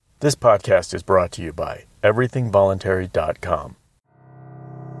This podcast is brought to you by everythingvoluntary.com.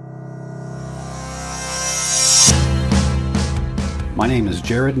 My name is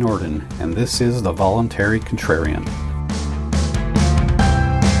Jared Norden, and this is The Voluntary Contrarian.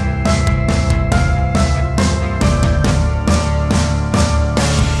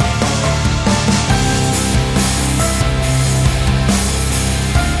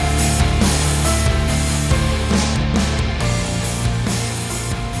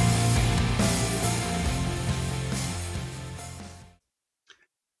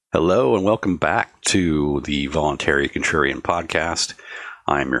 Hello and welcome back to the Voluntary Contrarian podcast.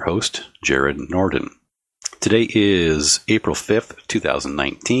 I'm your host, Jared Norden. Today is April 5th,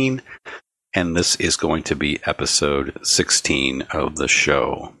 2019, and this is going to be episode 16 of the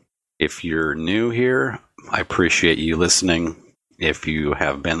show. If you're new here, I appreciate you listening. If you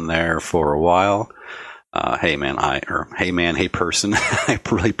have been there for a while, hey person, I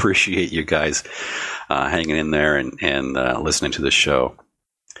really appreciate you guys hanging in there and listening to the show.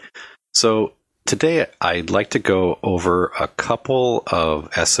 So today I'd like to go over a couple of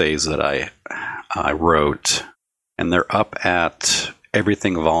essays that I wrote, and they're up at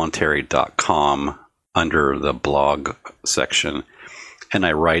everythingvoluntary.com under the blog section, and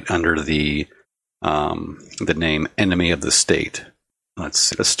I write under the name Enemy of the State.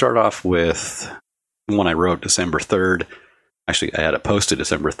 Let's start off with one I wrote December 3rd. Actually, I had it posted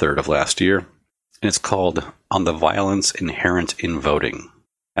December 3rd of last year, and it's called On the Violence Inherent in Voting.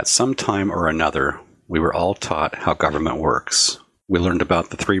 At some time or another, we were all taught how government works. We learned about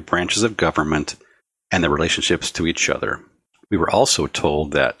the three branches of government and their relationships to each other. We were also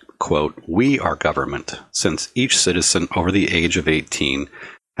told that, quote, we are government, since each citizen over the age of 18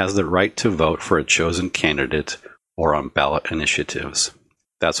 has the right to vote for a chosen candidate or on ballot initiatives.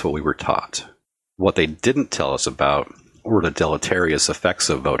 That's what we were taught. What they didn't tell us about were the deleterious effects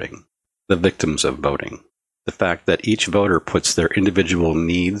of voting, the victims of voting. The fact that each voter puts their individual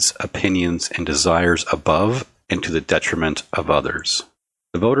needs, opinions, and desires above and to the detriment of others.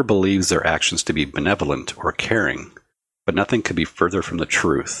 The voter believes their actions to be benevolent or caring, but nothing could be further from the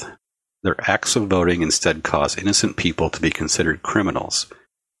truth. Their acts of voting instead cause innocent people to be considered criminals,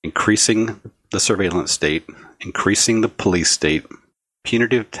 increasing the surveillance state, increasing the police state,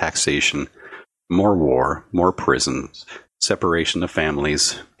 punitive taxation, more war, more prisons, separation of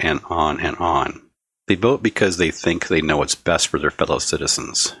families, and on and on. They vote because they think they know what's best for their fellow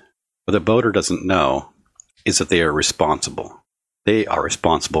citizens. What the voter doesn't know is that they are responsible. They are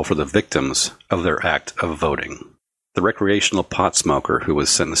responsible for the victims of their act of voting. The recreational pot smoker who was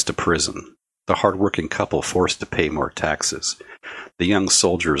sentenced to prison, the hardworking couple forced to pay more taxes, the young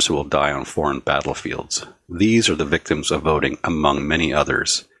soldiers who will die on foreign battlefields. These are the victims of voting among many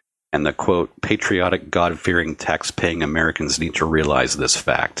others. And the, quote, patriotic, God-fearing, tax-paying Americans need to realize this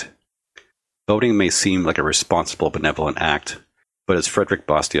fact. Voting may seem like a responsible, benevolent act, but as Frederick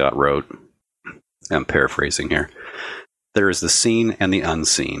Bastiat wrote, I'm paraphrasing here, there is the seen and the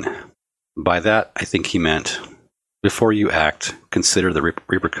unseen. By that, I think he meant, before you act, consider the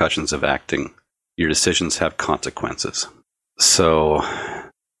repercussions of acting. Your decisions have consequences. So,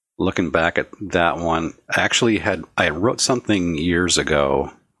 looking back at that one, I wrote something years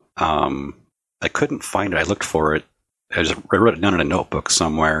ago. I couldn't find it. I looked for it. I wrote it down in a notebook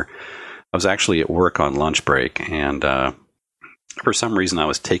somewhere. I was actually at work on lunch break, and for some reason I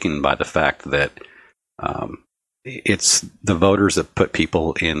was taken by the fact that it's the voters that put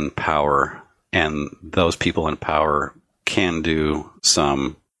people in power, and those people in power can do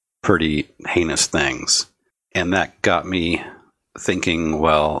some pretty heinous things. And that got me thinking,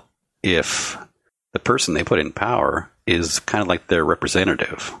 well, if the person they put in power is kind of like their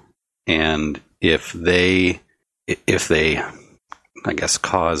representative, and if they I guess,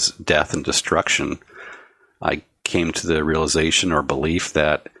 cause death and destruction, I came to the realization or belief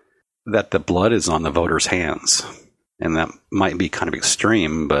that the blood is on the voters' hands. And that might be kind of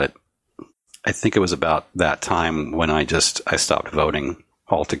extreme, but I think it was about that time when I stopped voting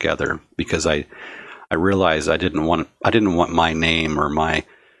altogether, because I realized I didn't want my name or my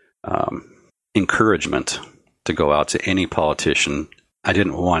encouragement to go out to any politician. I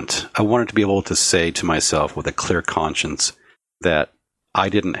wanted to be able to say to myself with a clear conscience that I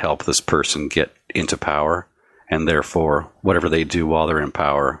didn't help this person get into power, and therefore whatever they do while they're in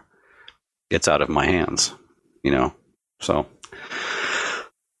power, it's out of my hands, So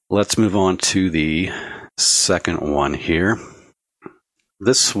let's move on to the second one here.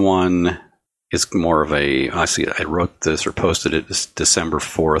 This one is more of I wrote this or posted it December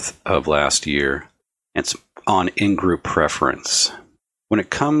 4th of last year. It's on in-group preference. When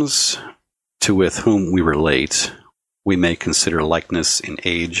it comes to with whom we relate, We may consider likeness in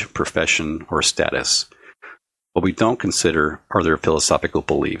age, profession, or status. What we don't consider are their philosophical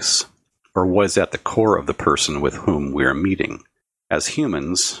beliefs, or what is at the core of the person with whom we are meeting. As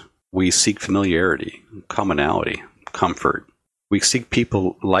humans, we seek familiarity, commonality, comfort. We seek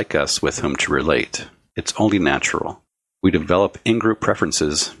people like us with whom to relate. It's only natural. We develop in-group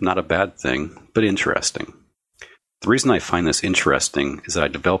preferences, not a bad thing, but interesting. The reason I find this interesting is that I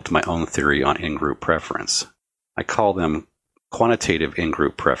developed my own theory on in-group preference. I call them quantitative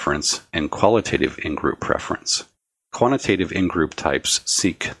in-group preference and qualitative in-group preference. Quantitative in-group types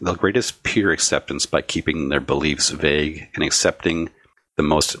seek the greatest peer acceptance by keeping their beliefs vague and accepting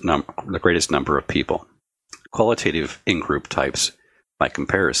the greatest number of people. Qualitative in-group types, by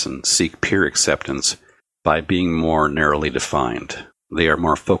comparison, seek peer acceptance by being more narrowly defined. They are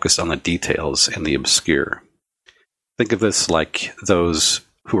more focused on the details and the obscure. Think of this like those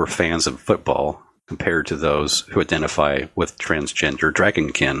who are fans of football compared to those who identify with transgender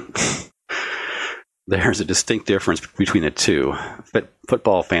dragonkin. There's a distinct difference between the two.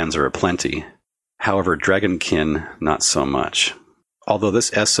 Football fans are aplenty. However, dragonkin, not so much. Although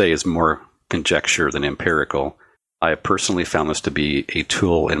this essay is more conjecture than empirical, I have personally found this to be a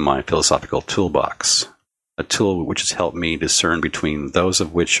tool in my philosophical toolbox, a tool which has helped me discern between those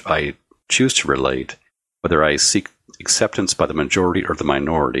of which I choose to relate, whether I seek acceptance by the majority or the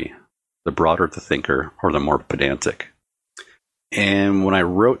minority, the broader the thinker or the more pedantic. And when I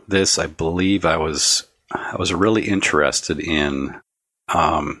wrote this, I believe I was really interested in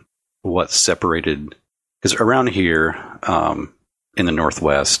what separated, because around here in the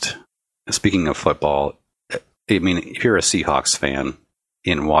Northwest, speaking of football, I mean, if you're a Seahawks fan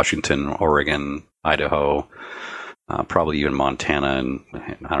in Washington, Oregon, Idaho, probably even Montana, and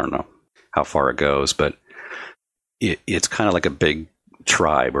I don't know how far it goes, but it's kind of like a big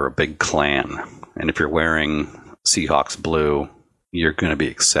tribe or a big clan. And if you're wearing Seahawks blue, you're going to be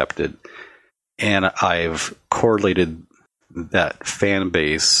accepted. And I've correlated that fan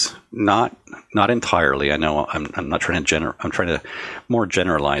base, not entirely. I know I'm not trying to I'm trying to more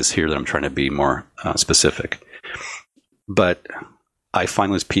generalize here than I'm trying to be more specific. But I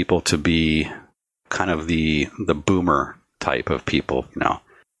find those people to be kind of the boomer type of people. You know,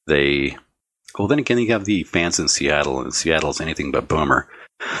 then again, you have the fans in Seattle, and Seattle's anything but boomer.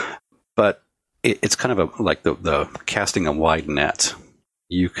 But it's kind of like the casting a wide net.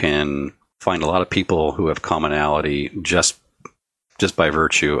 You can find a lot of people who have commonality just by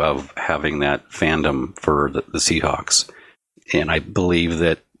virtue of having that fandom for the Seahawks. And I believe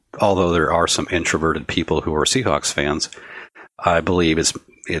that although there are some introverted people who are Seahawks fans, I believe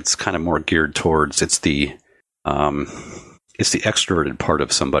it's kind of more geared towards it's the extroverted part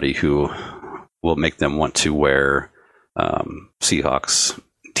of somebody who will make them want to wear Seahawks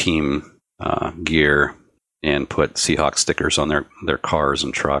team gear and put Seahawks stickers on their cars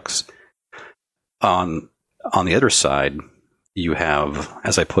and trucks. On the other side, you have,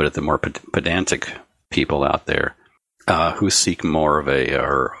 as I put it, the more pedantic people out there who seek more of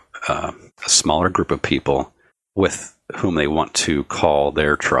a smaller group of people with whom they want to call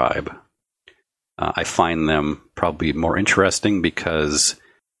their tribe. I find them probably more interesting because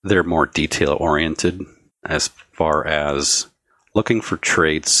they're more detail-oriented as far as looking for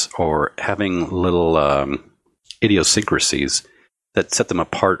traits or having little idiosyncrasies that set them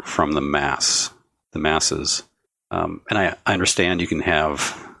apart from the masses. And I understand you can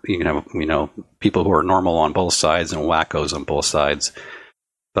have people who are normal on both sides and wackos on both sides,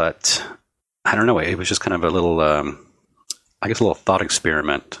 but I don't know. It was just kind of a little, a little thought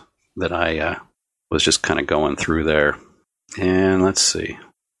experiment that I was just kind of going through there. And let's see.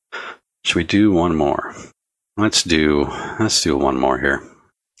 Should we do one more? Let's do one more here.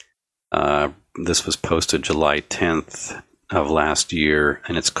 This was posted July 10th of last year,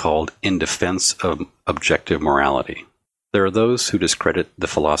 and it's called In Defense of Objective Morality. There are those who discredit the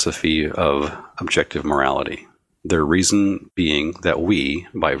philosophy of objective morality, their reason being that we,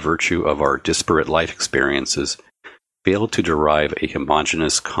 by virtue of our disparate life experiences, fail to derive a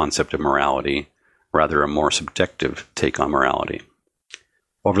homogeneous concept of morality, rather a more subjective take on morality.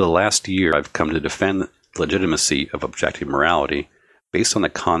 Over the last year, I've come to defend the legitimacy of objective morality based on the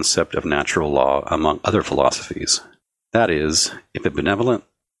concept of natural law among other philosophies. That is, if a benevolent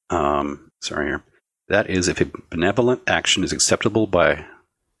action is acceptable by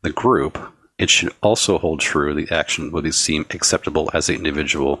the group, it should also hold true the action would seem acceptable as the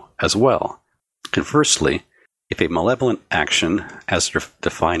individual as well. Conversely, if a malevolent action, as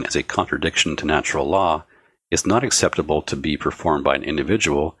defined as a contradiction to natural law, is not acceptable to be performed by an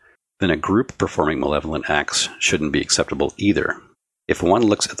individual, then a group performing malevolent acts shouldn't be acceptable either. If one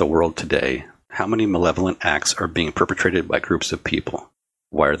looks at the world today, How many malevolent acts are being perpetrated by groups of people?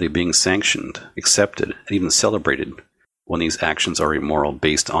 Why are they being sanctioned, accepted, and even celebrated when these actions are immoral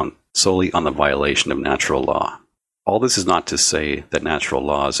based solely on the violation of natural law? All this is not to say that natural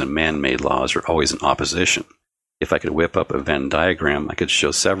laws and man-made laws are always in opposition. If I could whip up a Venn diagram, I could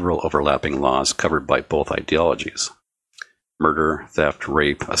show several overlapping laws covered by both ideologies. Murder, theft,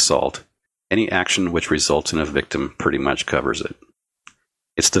 rape, assault, any action which results in a victim pretty much covers it.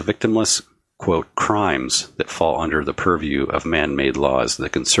 It's the victimless, quote, crimes that fall under the purview of man-made laws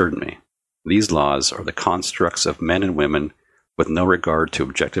that concern me. These laws are the constructs of men and women with no regard to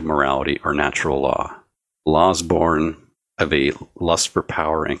objective morality or natural law. Laws born of a lust for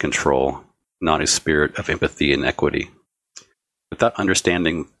power and control, not a spirit of empathy and equity. Without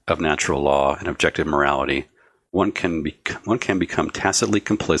understanding of natural law and objective morality, one can become tacitly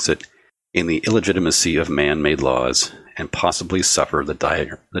complicit in the illegitimacy of man-made laws and possibly suffer the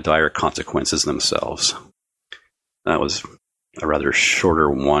dire consequences themselves. That was a rather shorter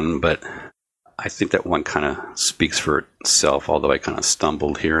one, but I think that one kind of speaks for itself, although I kind of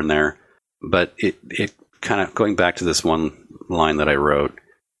stumbled here and there. But it kind of, going back to this one line that I wrote,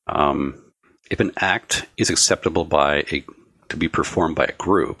 if an act is acceptable to be performed by a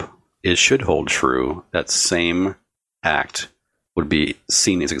group, it should hold true that same act would be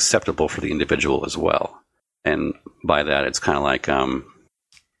seen as acceptable for the individual as well. And by that, it's kind of like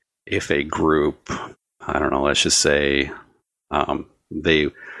if a group, I don't know, let's just say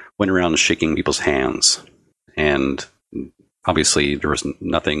they went around shaking people's hands, and obviously there was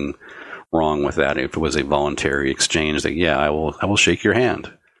nothing wrong with that. If it was a voluntary exchange, that I will shake your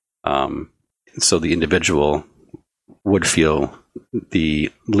hand. So the individual would feel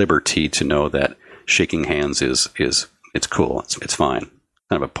the liberty to know that shaking hands is it's cool, it's fine.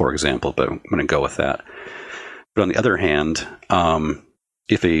 Kind of a poor example, but I'm going to go with that. But on the other hand,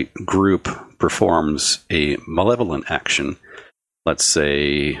 if a group performs a malevolent action, let's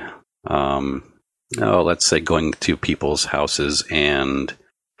say going to people's houses and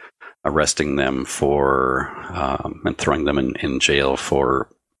arresting them and throwing them in jail for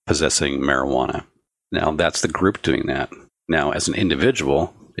possessing marijuana. Now, that's the group doing that. Now, as an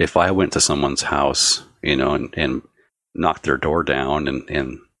individual, if I went to someone's house, and knocked their door down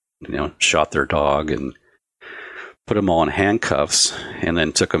and shot their dog and put them all in handcuffs and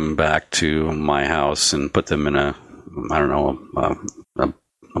then took them back to my house and put them in a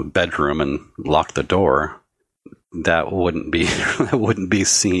bedroom and locked the door, that wouldn't be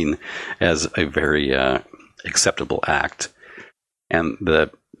seen as a very acceptable act. And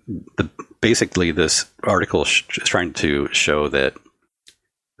basically this article is trying to show that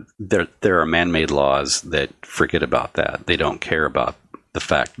there are man-made laws that forget about that. They don't care about the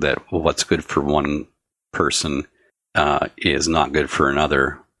fact that what's good for one person is not good for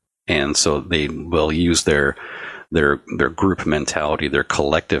another, and so they will use their group mentality, their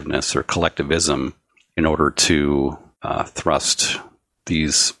collectiveness or collectivism, in order to thrust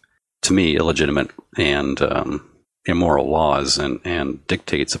these, to me, illegitimate and immoral laws and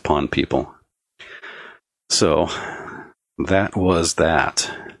dictates upon people. So that was that.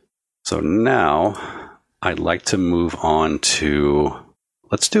 So now I'd like to move on to,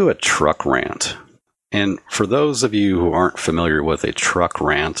 let's do a truck rant. And for those of you who aren't familiar with a truck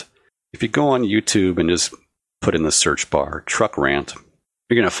rant, if you go on YouTube and just put in the search bar, truck rant,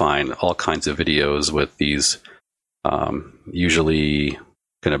 you're going to find all kinds of videos with these usually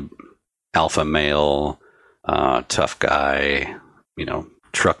kind of alpha male, tough guy,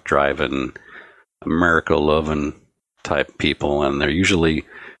 truck driving, America loving type people. And they're usually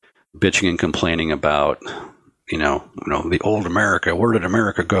bitching and complaining about, the old America, where did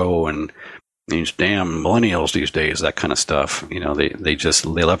America go? And these damn millennials these days, that kind of stuff. They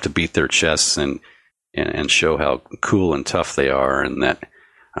love to beat their chests and show how cool and tough they are, and that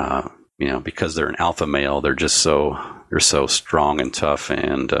because they're an alpha male, they're so strong and tough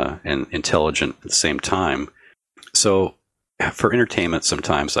and intelligent at the same time. So for entertainment,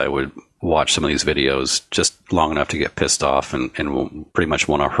 sometimes I would watch some of these videos just long enough to get pissed off and pretty much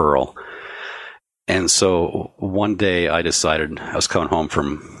want to hurl. And so one day I decided, I was coming home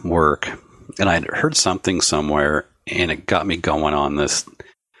from work, and I heard something somewhere, and it got me going on this,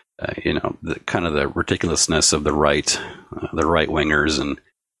 the kind of the ridiculousness of the right wingers and,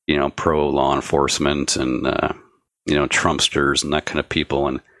 pro law enforcement and, Trumpsters and that kind of people.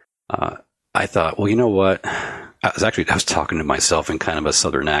 And I thought, well, you know what? I was talking to myself in kind of a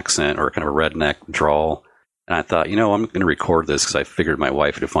southern accent or kind of a redneck drawl. And I thought, I'm going to record this because I figured my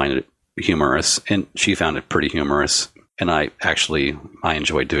wife would find it humorous, and she found it pretty humorous. And I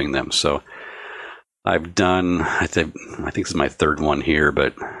enjoy doing them. So I've done, I think this is my third one here,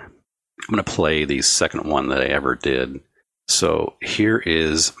 but I'm going to play the second one that I ever did. So here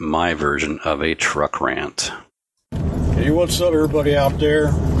is my version of a truck rant. Hey, what's up, everybody out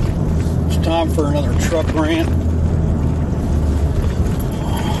there? It's time for another truck rant.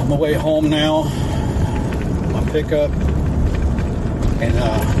 On the way home now, my pickup, and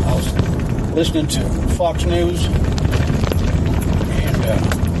I was listening to Fox News,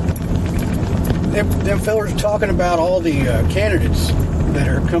 and them fellers are talking about all the candidates that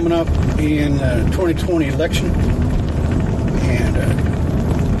are coming up in 2020 election, and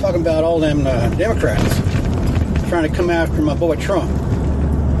talking about all them Democrats trying to come after my boy Trump.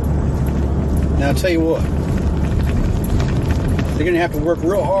 Now, I'll tell you what, they're going to have to work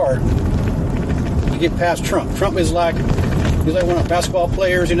real hard to get past Trump. Trump is like, he's like one of the basketball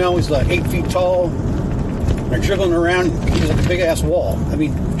players, you know, he's like 8 feet tall. They're dribbling around, he's like a big-ass wall. I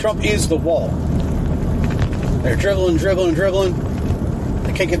mean, Trump is the wall. They're dribbling.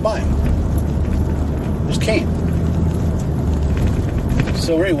 They can't get by him. Just can't.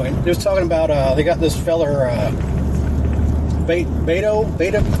 So anyway, they was talking about, they got this feller,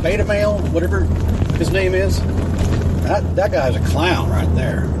 Beta Male, whatever his name is. That guy's a clown right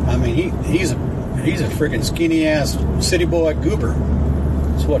there. I mean, he's a freaking skinny ass city boy goober.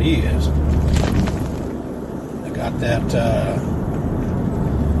 That's what he is. I got that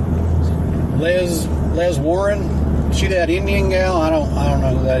Les Warren. See that Indian gal? I don't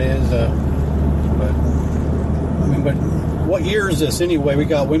know who that is. But what year is this anyway? We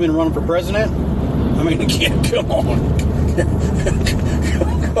got women running for president. I mean, come on.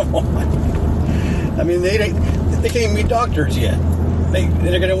 Come on. I mean, they can't even be doctors yet.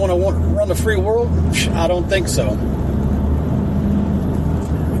 They're going to want to run the free world? I don't think so.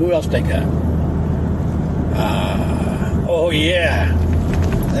 Who else they got? Oh, yeah.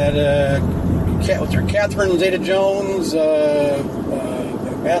 That, what's her? Catherine Zeta-Jones,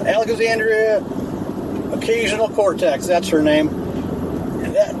 Alexandria Occasional Cortex. That's her name.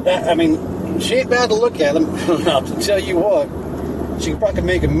 I mean, she ain't bad to look at. I'll tell you what. She could probably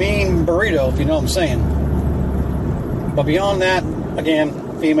make a mean burrito, if you know what I'm saying. But beyond that, again,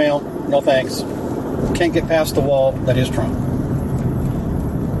 female, no thanks. Can't get past the wall that is Trump.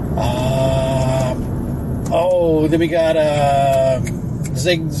 Then we got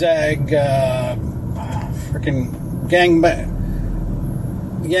Zigzag, freaking Yang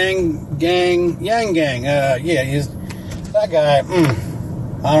Gang. He's that guy. I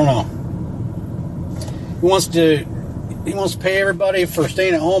don't know. He wants to pay everybody for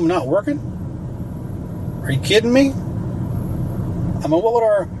staying at home and not working. Are you kidding me? I mean, what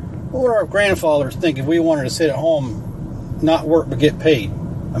would our grandfathers think if we wanted to sit at home, not work, but get paid?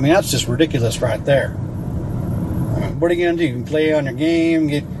 I mean, that's just ridiculous right there. I mean, what are you going to do? You can play on your game,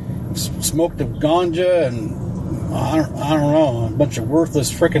 smoke the ganja, and I don't know, a bunch of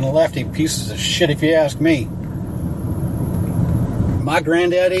worthless freaking lefty pieces of shit, if you ask me. My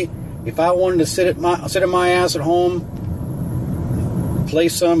granddaddy, if I wanted to sit in my ass at home, play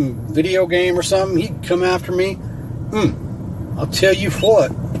some video game or something, he'd come after me. I'll tell you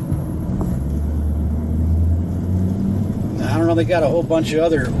what. I don't know, they got a whole bunch of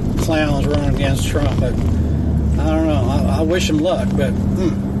other clowns running against Trump, but I don't know. I wish him luck, but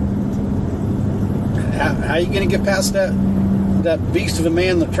how are you going to get past that beast of a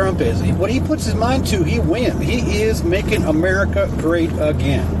man that Trump is? What he puts his mind to, he wins. He is making America great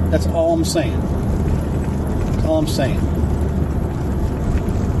again. That's all I'm saying.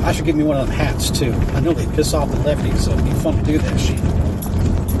 I should get me one of them hats, too. I know they piss off the lefties, so it'd be fun to do that shit.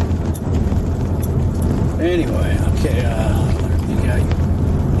 Anyway, okay,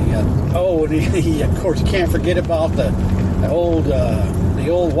 of course, you can't forget about the old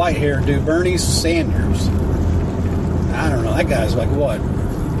white-haired dude, Bernie Sanders. I don't know, that guy's like, what?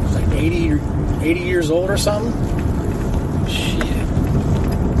 He's like 80 years old or something? Shit.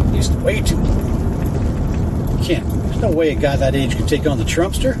 He's way too old. There's no way a guy that age can take on the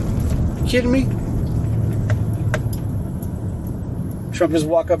Trumpster. You kidding me? Trump just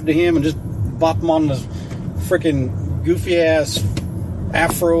walk up to him and just bop him on his freaking goofy ass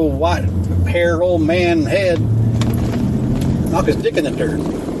afro white haired old man head, knock his dick in the dirt.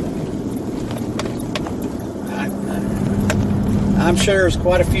 I'm sure there's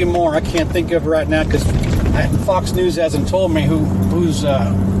quite a few more I can't think of right now because Fox News hasn't told me who's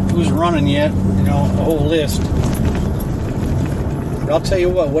running yet. You know, the whole list. But I'll tell you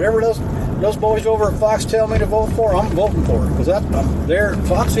what, whatever those boys over at Fox tell me to vote for, I'm voting for it because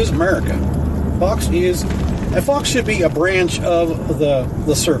Fox is America. Fox should be a branch of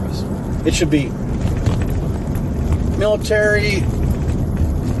the service. It should be military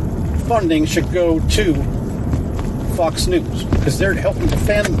funding should go to Fox News, because they're helping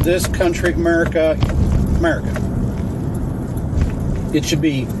defend this country, America. It should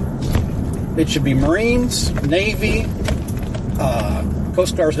be Marines, Navy,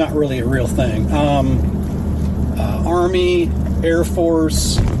 Coast Guard's not really a real thing. Army, Air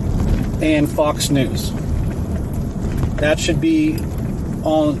Force, and Fox News. That should be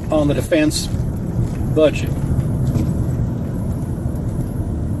on the defense budget.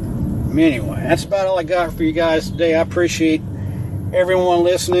 Anyway, that's about all I got for you guys today. I appreciate everyone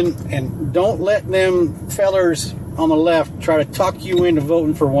listening, and don't let them fellers on the left try to talk you into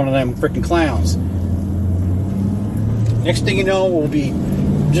voting for one of them freaking clowns. Next thing you know, we'll be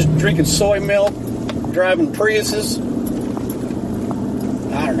just drinking soy milk, driving Priuses.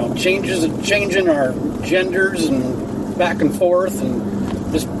 I don't know, changing our genders and back and forth, and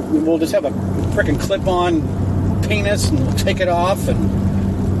we'll just have a freaking clip-on penis and we'll take it off, and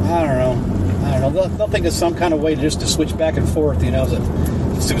I don't know. They'll think of some kind of way to switch back and forth,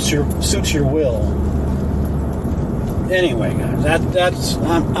 that suits your will. Anyway, guys,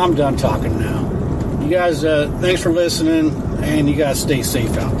 I'm done talking now. You guys, thanks for listening, and you guys stay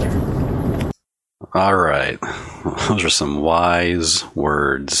safe out there. All right. Those are some wise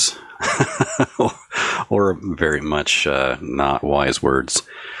words. Or very much not wise words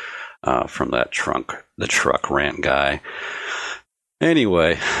from the truck rant guy.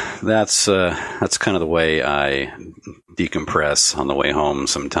 Anyway, that's kind of the way I decompress on the way home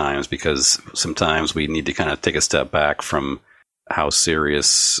sometimes, because sometimes we need to kind of take a step back from how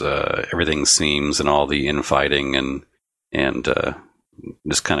serious everything seems and all the infighting and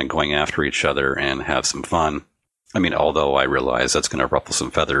just kind of going after each other and have some fun. I mean, although I realize that's going to ruffle some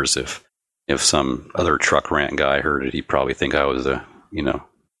feathers if some other truck rant guy heard it, he'd probably think I was we're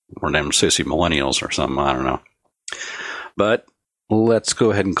named sissy millennials or something. I don't know. But let's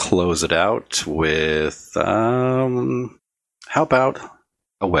go ahead and close it out with, how about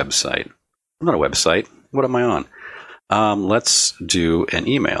a website? Not a website. What am I on? Let's do an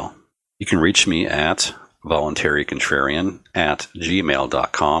email. You can reach me at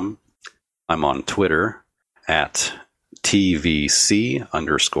voluntarycontrarian@gmail.com. I'm on Twitter at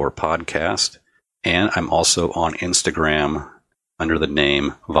TVC_podcast. And I'm also on Instagram under the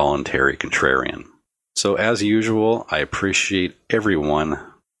name Voluntary Contrarian. So as usual, I appreciate everyone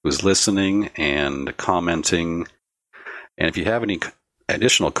who's listening and commenting. And if you have any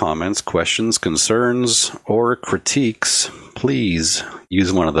additional comments, questions, concerns, or critiques, please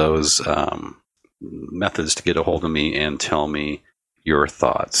use one of those methods to get a hold of me and tell me your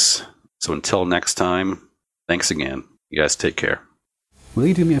thoughts. So until next time, thanks again. You guys take care. Will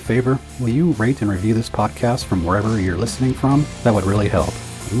you do me a favor? Will you rate and review this podcast from wherever you're listening from? That would really help.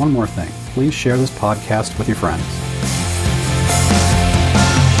 And one more thing. Please share this podcast with your friends.